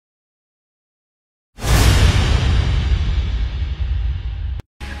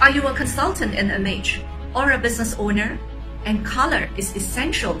Are you a consultant in image or a business owner? And color is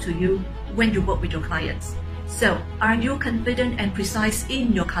essential to you when you work with your clients. So, are you confident and precise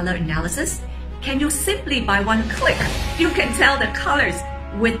in your color analysis? Can you simply by one click, you can tell the colors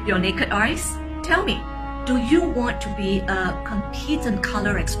with your naked eyes? Tell me, do you want to be a competent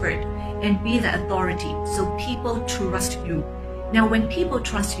color expert and be the authority so people trust you? Now, when people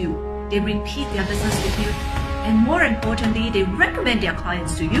trust you, they repeat their business with you, and more importantly, they recommend their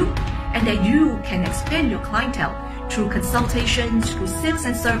clients to you, and that you can expand your clientele through consultations, through sales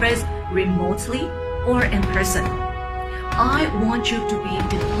and service, remotely or in person. I want you to be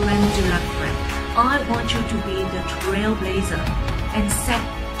the crème de la crème. I want you to be the trailblazer and set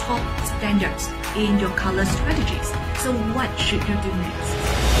top standards in your color strategies. So what should you do next?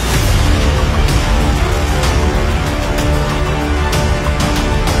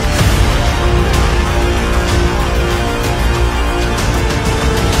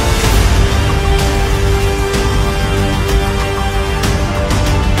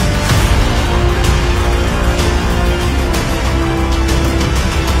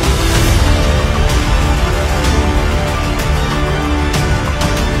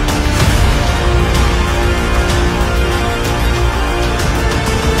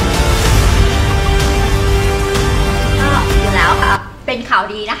เป็นข่าว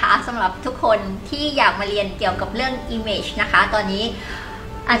ดีนะคะสำหรับทุกคนที่อยากมาเรียนเกี่ยวกับเรื่อง Image นะคะตอนนี้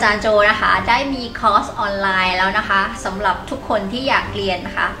อาจารย์โจนะคะได้มีคอร์สออนไลน์แล้วนะคะสำหรับทุกคนที่อยากเรียนน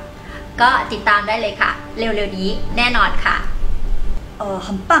ะคะก็ติดตามได้เลยค่ะเร็วๆนี้แน่นอนค่ะ很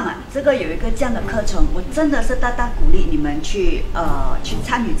棒啊！这个有一个这样的课程，我真的是大大鼓励你们去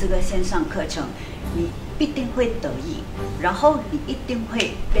参与这个线上课程，你必定会得意，然后你一定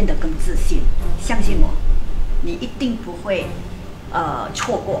会变得更自信，相信我，你一定不会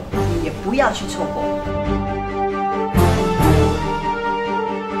错过，你也不要去错过。